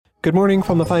Good morning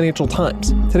from the Financial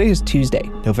Times. Today is Tuesday,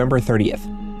 November 30th,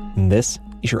 and this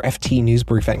is your FT News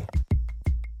Briefing.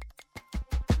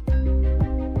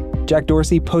 Jack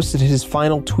Dorsey posted his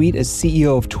final tweet as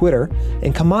CEO of Twitter,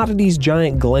 and commodities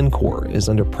giant Glencore is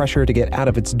under pressure to get out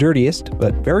of its dirtiest,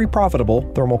 but very profitable,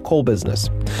 thermal coal business.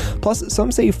 Plus,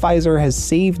 some say Pfizer has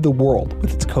saved the world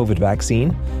with its COVID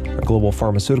vaccine. Our global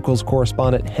pharmaceuticals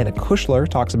correspondent Hannah Kushler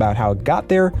talks about how it got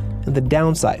there and the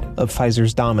downside of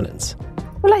Pfizer's dominance.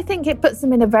 Well, I think it puts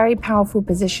them in a very powerful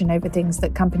position over things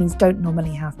that companies don't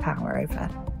normally have power over.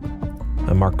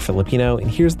 I'm Mark Filipino, and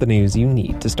here's the news you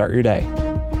need to start your day.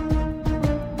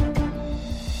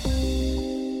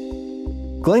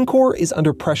 Glencore is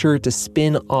under pressure to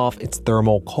spin off its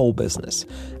thermal coal business.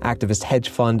 Activist hedge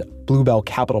fund Bluebell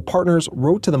Capital Partners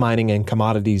wrote to the mining and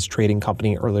commodities trading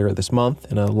company earlier this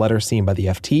month in a letter seen by the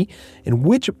FT, in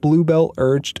which Bluebell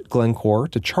urged Glencore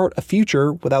to chart a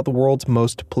future without the world's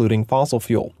most polluting fossil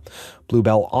fuel.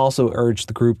 Bluebell also urged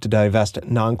the group to divest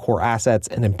non-core assets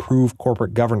and improve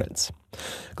corporate governance.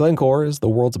 Glencore is the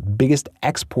world's biggest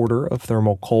exporter of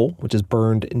thermal coal, which is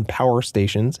burned in power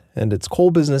stations, and its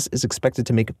coal business is expected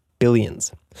to make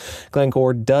billions.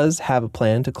 Glencore does have a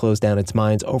plan to close down its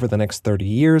mines over the next 30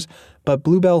 years, but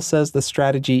Bluebell says the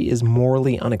strategy is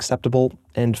morally unacceptable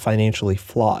and financially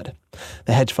flawed.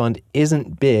 The hedge fund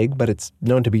isn't big, but it's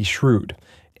known to be shrewd.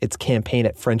 Its campaign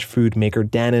at French food maker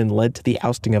Danone led to the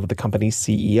ousting of the company's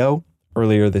CEO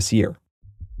earlier this year.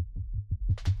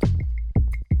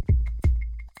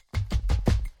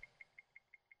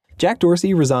 Jack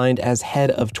Dorsey resigned as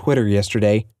head of Twitter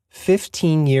yesterday,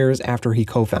 15 years after he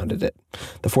co-founded it.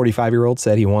 The 45-year-old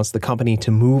said he wants the company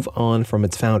to move on from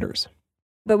its founders.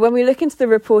 But when we look into the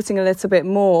reporting a little bit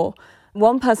more,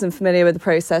 one person familiar with the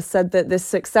process said that this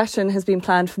succession has been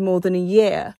planned for more than a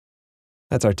year.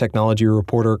 That's our technology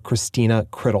reporter, Christina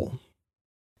Criddle.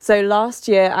 So last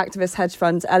year, activist hedge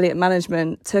fund Elliott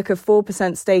Management took a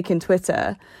 4% stake in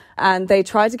Twitter, and they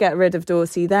tried to get rid of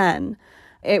Dorsey then.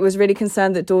 It was really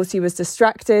concerned that Dorsey was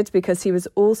distracted because he was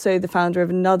also the founder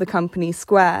of another company,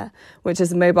 Square, which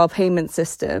is a mobile payment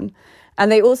system.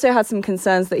 And they also had some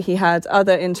concerns that he had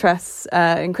other interests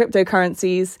in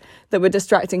cryptocurrencies that were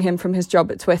distracting him from his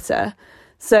job at Twitter.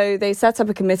 So they set up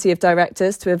a committee of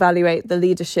directors to evaluate the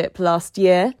leadership last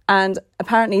year. And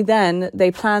apparently then they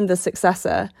planned the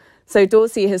successor. So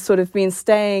Dorsey has sort of been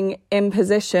staying in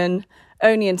position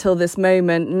only until this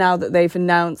moment, now that they've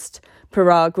announced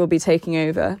Parag will be taking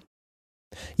over.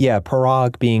 Yeah,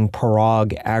 Parag being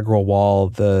Parag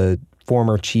Agrawal, the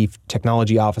former chief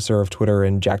technology officer of Twitter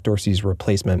and Jack Dorsey's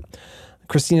replacement.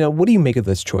 Christina, what do you make of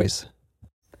this choice?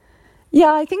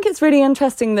 Yeah, I think it's really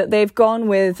interesting that they've gone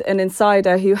with an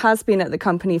insider who has been at the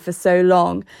company for so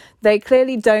long. They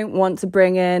clearly don't want to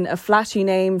bring in a flashy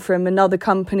name from another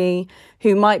company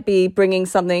who might be bringing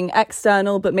something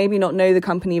external but maybe not know the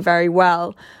company very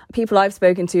well. People I've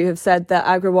spoken to have said that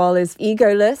Agrawal is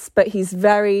egoless, but he's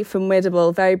very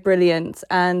formidable, very brilliant,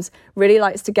 and really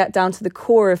likes to get down to the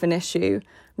core of an issue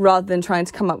rather than trying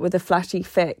to come up with a flashy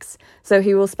fix. So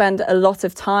he will spend a lot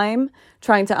of time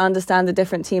trying to understand the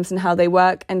different teams and how they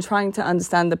work and trying to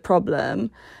understand the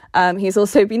problem. He's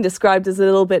also been described as a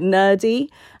little bit nerdy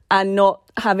and not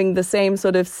having the same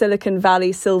sort of Silicon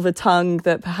Valley silver tongue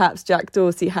that perhaps Jack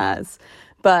Dorsey has.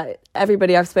 But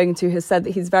everybody I've spoken to has said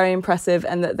that he's very impressive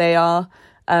and that they are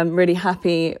really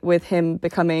happy with him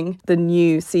becoming the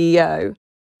new CEO.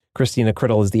 Christina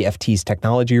Criddle is the FT's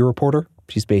technology reporter.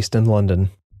 She's based in London.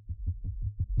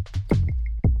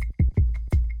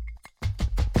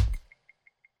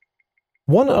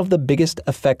 One of the biggest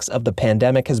effects of the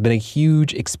pandemic has been a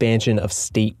huge expansion of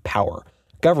state power.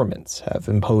 Governments have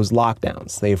imposed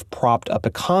lockdowns. They've propped up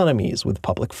economies with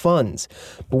public funds.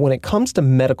 But when it comes to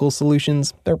medical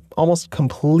solutions, they're almost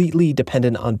completely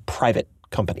dependent on private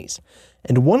companies.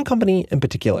 And one company in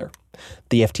particular.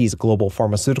 The FT's global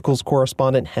pharmaceuticals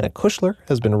correspondent Hannah Kushler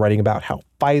has been writing about how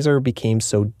Pfizer became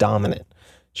so dominant.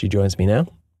 She joins me now.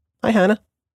 Hi, Hannah.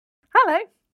 Hello.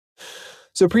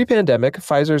 So pre-pandemic,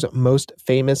 Pfizer's most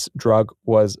famous drug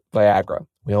was Viagra.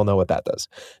 We all know what that does.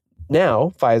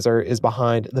 Now, Pfizer is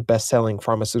behind the best-selling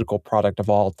pharmaceutical product of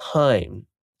all time.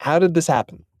 How did this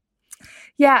happen?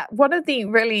 Yeah, one of the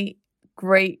really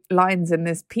great lines in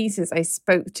this piece is I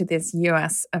spoke to this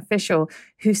US official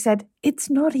who said,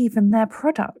 it's not even their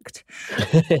product.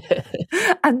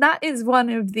 And that is one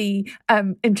of the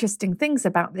interesting things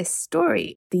about this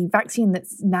story. The vaccine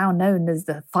that's now known as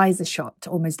the Pfizer shot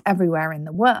almost everywhere in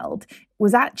the world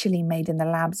was actually made in the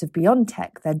labs of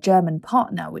BioNTech, their German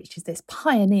partner, which is this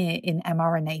pioneer in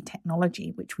mRNA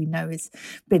technology, which we know has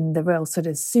been the real sort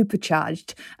of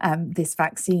supercharged this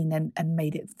vaccine and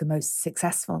made it the most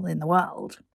successful in the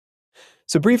world.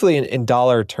 So briefly, in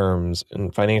dollar terms,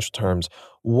 in financial terms,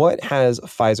 what has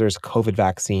Pfizer's COVID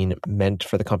vaccine meant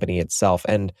for the company itself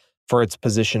and for its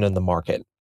position in the market?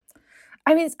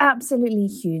 I mean, it's absolutely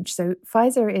huge. So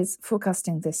Pfizer is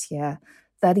forecasting this year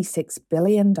 $36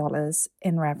 billion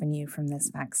in revenue from this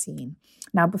vaccine.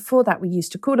 Now, before that, we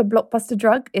used to call a blockbuster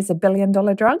drug is $1 billion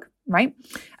drug, right?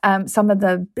 Some of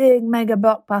the big mega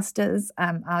blockbusters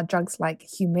are drugs like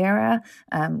Humira,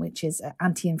 which is an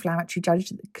anti-inflammatory drug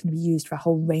that can be used for a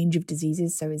whole range of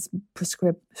diseases, so is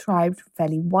prescribed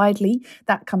fairly widely.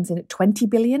 That comes in at $20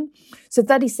 billion. So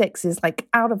 36 is like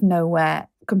out of nowhere,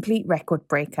 complete record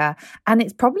breaker, and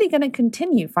it's probably going to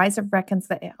continue. Pfizer reckons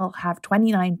that it'll have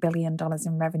 $29 billion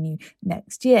in revenue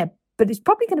next year, but it's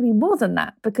probably going to be more than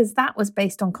that because that was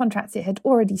based on contracts it had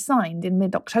already signed in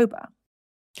mid-October.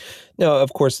 Now,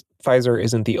 of course, Pfizer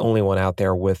isn't the only one out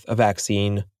there with a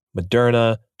vaccine.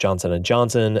 Moderna, Johnson &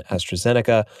 Johnson,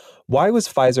 AstraZeneca. Why was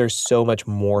Pfizer so much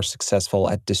more successful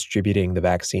at distributing the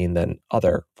vaccine than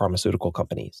other pharmaceutical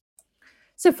companies?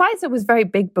 So Pfizer was very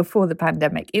big before the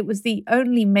pandemic. It was the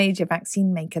only major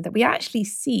vaccine maker that we actually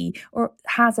see or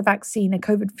has a vaccine, a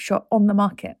COVID shot on the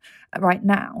market right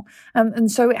now.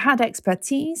 And so it had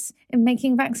expertise in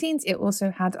making vaccines. It also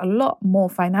had a lot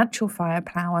more financial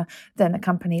firepower than a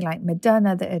company like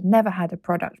Moderna that had never had a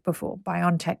product before.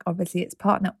 BioNTech, obviously its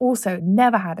partner, also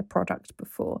never had a product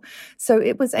before. So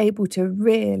it was able to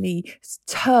really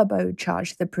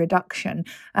turbocharge the production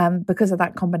because of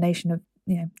that combination of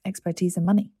expertise and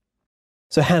money.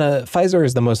 So Hannah, Pfizer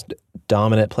is the most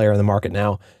dominant player in the market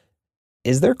now.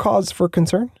 Is there cause for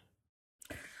concern?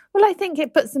 Well, I think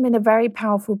it puts them in a very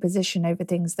powerful position over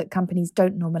things that companies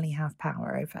don't normally have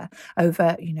power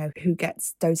over, who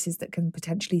gets doses that can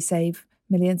potentially save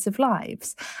millions of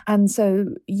lives. And so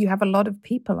you have a lot of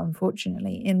people,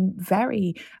 unfortunately, in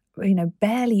very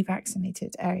barely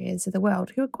vaccinated areas of the world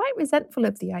who are quite resentful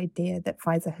of the idea that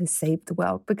Pfizer has saved the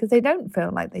world because they don't feel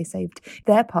like they saved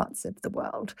their parts of the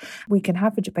world. We can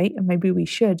have a debate, and maybe we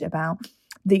should, about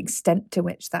the extent to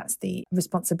which that's the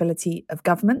responsibility of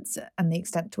governments and the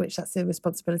extent to which that's the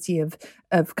responsibility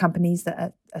of companies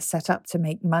that are set up to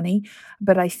make money.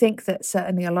 But I think that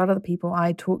certainly a lot of the people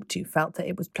I talked to felt that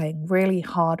it was playing really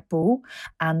hardball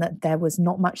and that there was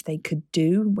not much they could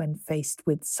do when faced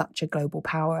with such a global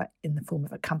power in the form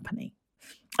of a company.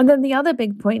 And then the other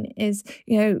big point is,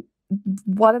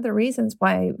 one of the reasons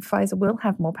why Pfizer will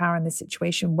have more power in this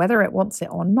situation, whether it wants it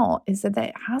or not, is that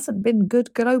there hasn't been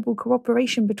good global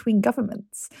cooperation between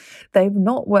governments. They've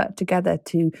not worked together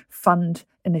to fund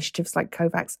initiatives like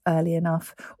COVAX early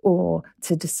enough or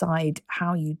to decide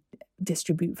how you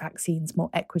distribute vaccines more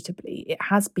equitably. It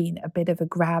has been a bit of a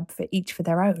grab for each for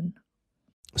their own.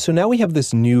 So now we have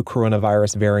this new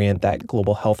coronavirus variant that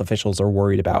global health officials are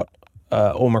worried about,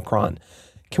 Omicron.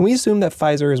 Can we assume that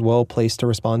Pfizer is well placed to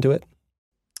respond to it?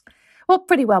 Well,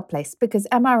 pretty well placed because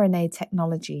mRNA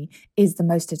technology is the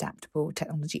most adaptable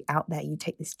technology out there. You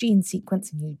take this gene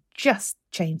sequence and you just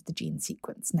change the gene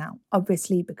sequence. Now,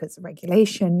 obviously, because of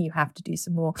regulation, you have to do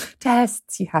some more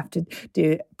tests. You have to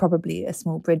do probably a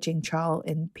small bridging trial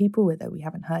in people, although we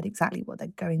haven't heard exactly what they're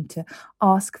going to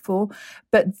ask for.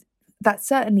 But that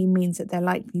certainly means that they're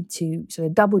likely to sort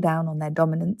of double down on their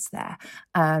dominance there.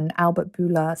 And Albert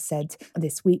Bourla said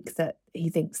this week that he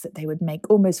thinks that they would make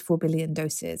almost 4 billion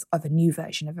doses of a new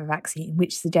version of a vaccine,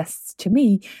 which suggests to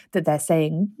me that they're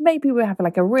saying maybe we'll have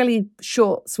like a really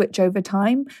short switch over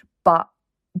time, but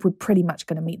we're pretty much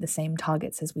going to meet the same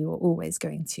targets as we were always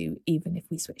going to, even if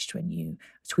we switch to a new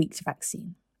tweaked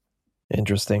vaccine.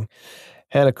 Interesting.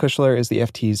 Hannah Kushler is the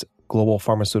FT's global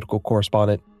pharmaceutical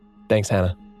correspondent. Thanks,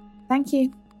 Hannah. Thank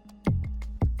you.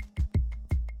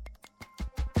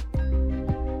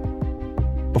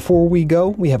 Before we go,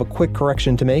 we have a quick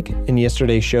correction to make. In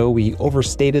yesterday's show, we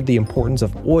overstated the importance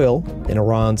of oil in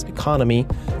Iran's economy.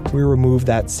 We removed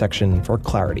that section for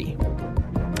clarity.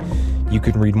 You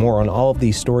can read more on all of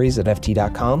these stories at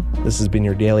FT.com. This has been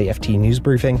your daily FT News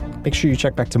Briefing. Make sure you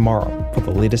check back tomorrow for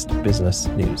the latest business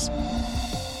news.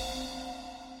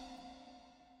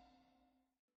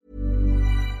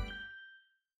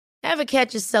 Ever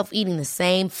catch yourself eating the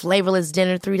same flavorless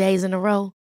dinner 3 days in a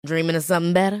row? Dreaming of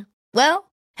something better? Well,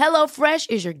 HelloFresh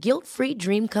is your guilt-free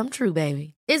dream come true,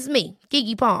 baby. It's me,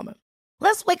 Keke Palmer.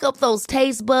 Let's wake up those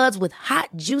taste buds with hot,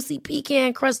 juicy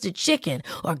pecan-crusted chicken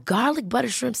or garlic butter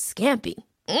shrimp scampi.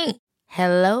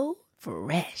 Hello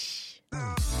Fresh.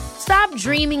 Stop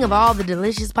dreaming of all the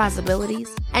delicious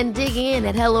possibilities and dig in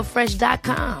at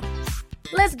HelloFresh.com.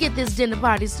 Let's get this dinner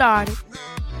party started.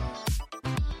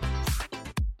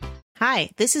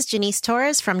 Hi, this is Janice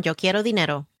Torres from Yo Quiero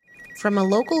Dinero. From a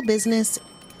local business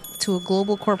to a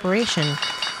global corporation,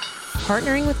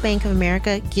 Partnering with Bank of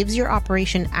America gives your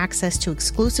operation access to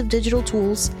exclusive digital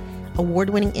tools,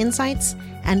 award-winning insights,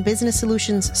 and business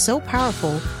solutions so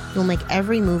powerful, you'll make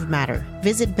every move matter.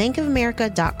 Visit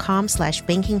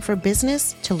bankofamerica.com/banking for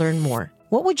business to learn more.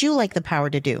 What would you like the power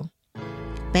to do?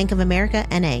 Bank of America,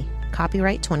 N.A.,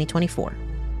 copyright 2024.